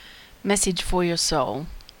Message for your soul,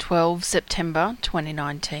 12 September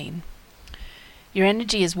 2019. Your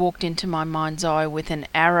energy has walked into my mind's eye with an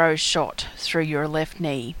arrow shot through your left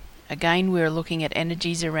knee. Again, we are looking at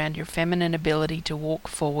energies around your feminine ability to walk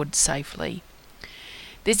forward safely.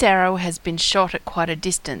 This arrow has been shot at quite a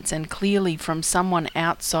distance and clearly from someone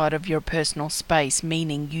outside of your personal space,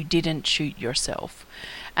 meaning you didn't shoot yourself.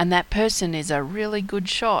 And that person is a really good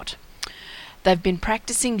shot. They've been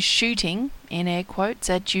practicing shooting, in air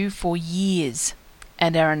quotes, at you for years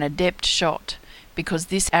and are an adept shot because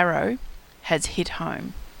this arrow has hit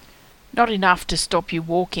home. Not enough to stop you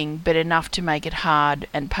walking, but enough to make it hard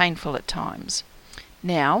and painful at times.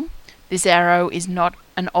 Now, this arrow is not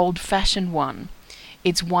an old-fashioned one.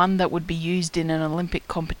 It's one that would be used in an Olympic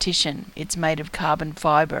competition. It's made of carbon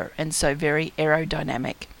fibre and so very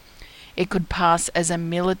aerodynamic. It could pass as a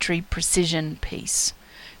military precision piece.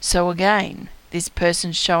 So again, this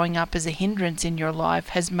person showing up as a hindrance in your life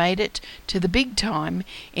has made it to the big time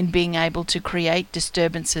in being able to create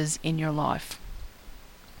disturbances in your life.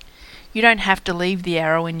 You don't have to leave the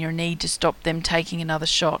arrow in your knee to stop them taking another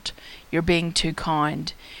shot. You're being too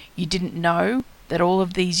kind. You didn't know that all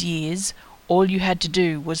of these years, all you had to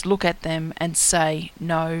do was look at them and say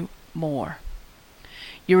no more.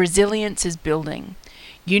 Your resilience is building.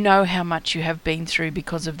 You know how much you have been through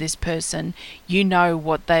because of this person. You know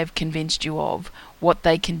what they've convinced you of, what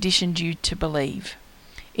they conditioned you to believe.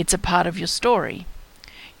 It's a part of your story.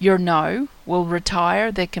 Your no will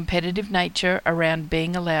retire their competitive nature around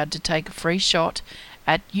being allowed to take a free shot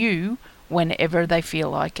at you whenever they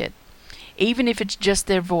feel like it. Even if it's just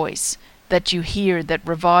their voice that you hear that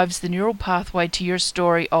revives the neural pathway to your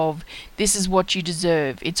story of, this is what you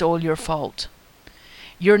deserve, it's all your fault.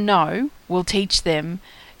 Your no will teach them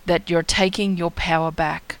that you're taking your power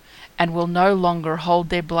back and will no longer hold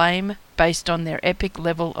their blame based on their epic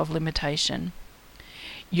level of limitation.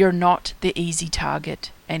 You're not the easy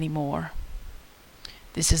target anymore.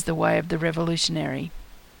 This is the way of the revolutionary.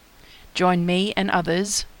 Join me and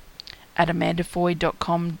others at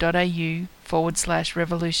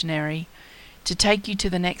amandafoy.com.au/revolutionary to take you to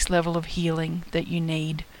the next level of healing that you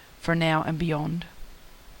need for now and beyond.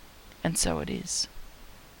 And so it is.